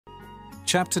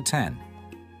Chapter 10.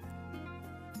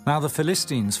 Now the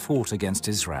Philistines fought against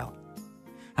Israel,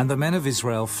 and the men of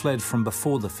Israel fled from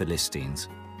before the Philistines,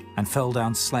 and fell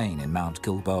down slain in Mount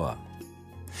Gilboa.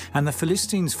 And the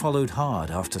Philistines followed hard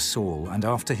after Saul and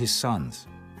after his sons,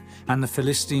 and the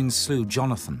Philistines slew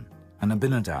Jonathan and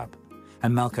Abinadab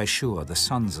and Malchishua, the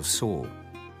sons of Saul.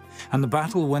 And the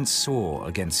battle went sore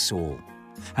against Saul,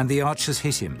 and the archers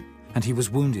hit him, and he was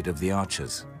wounded of the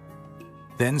archers.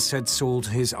 Then said Saul to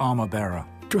his armor-bearer,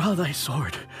 Draw thy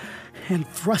sword, and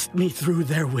thrust me through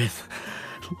therewith,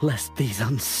 lest these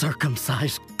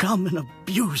uncircumcised come and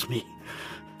abuse me.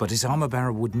 But his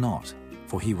armor-bearer would not,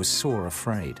 for he was sore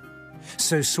afraid.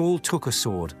 So Saul took a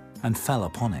sword and fell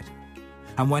upon it.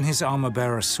 And when his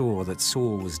armor-bearer saw that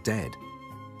Saul was dead,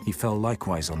 he fell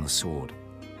likewise on the sword,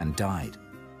 and died.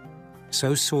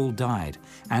 So Saul died,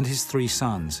 and his 3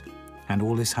 sons, and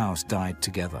all his house died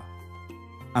together.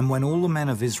 And when all the men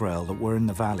of Israel that were in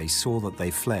the valley saw that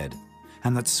they fled,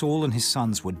 and that Saul and his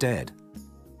sons were dead,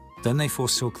 then they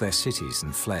forsook their cities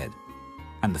and fled,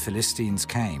 and the Philistines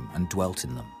came and dwelt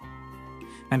in them.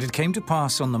 And it came to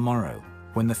pass on the morrow,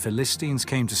 when the Philistines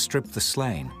came to strip the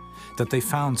slain, that they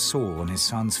found Saul and his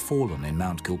sons fallen in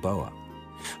Mount Gilboa.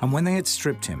 And when they had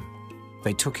stripped him,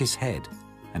 they took his head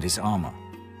and his armor,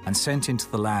 and sent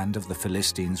into the land of the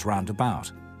Philistines round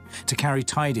about, to carry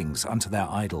tidings unto their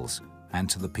idols and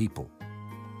to the people.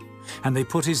 And they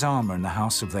put his armor in the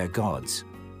house of their gods,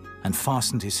 and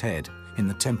fastened his head in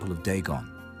the temple of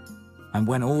Dagon. And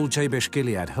when all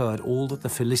Jabesh-Gilead heard all that the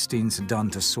Philistines had done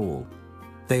to Saul,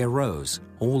 they arose,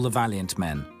 all the valiant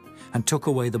men, and took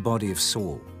away the body of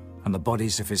Saul, and the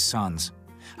bodies of his sons,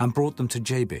 and brought them to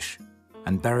Jabesh,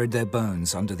 and buried their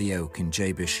bones under the oak in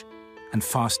Jabesh, and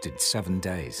fasted 7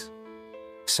 days.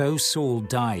 So Saul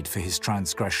died for his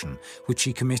transgression, which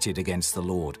he committed against the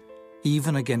Lord,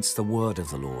 even against the word of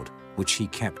the Lord, which he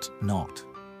kept not,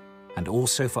 and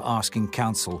also for asking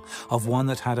counsel of one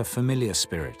that had a familiar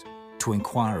spirit, to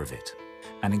inquire of it,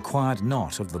 and inquired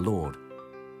not of the Lord.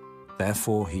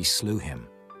 Therefore he slew him,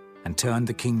 and turned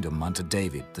the kingdom unto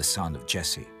David the son of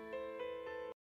Jesse.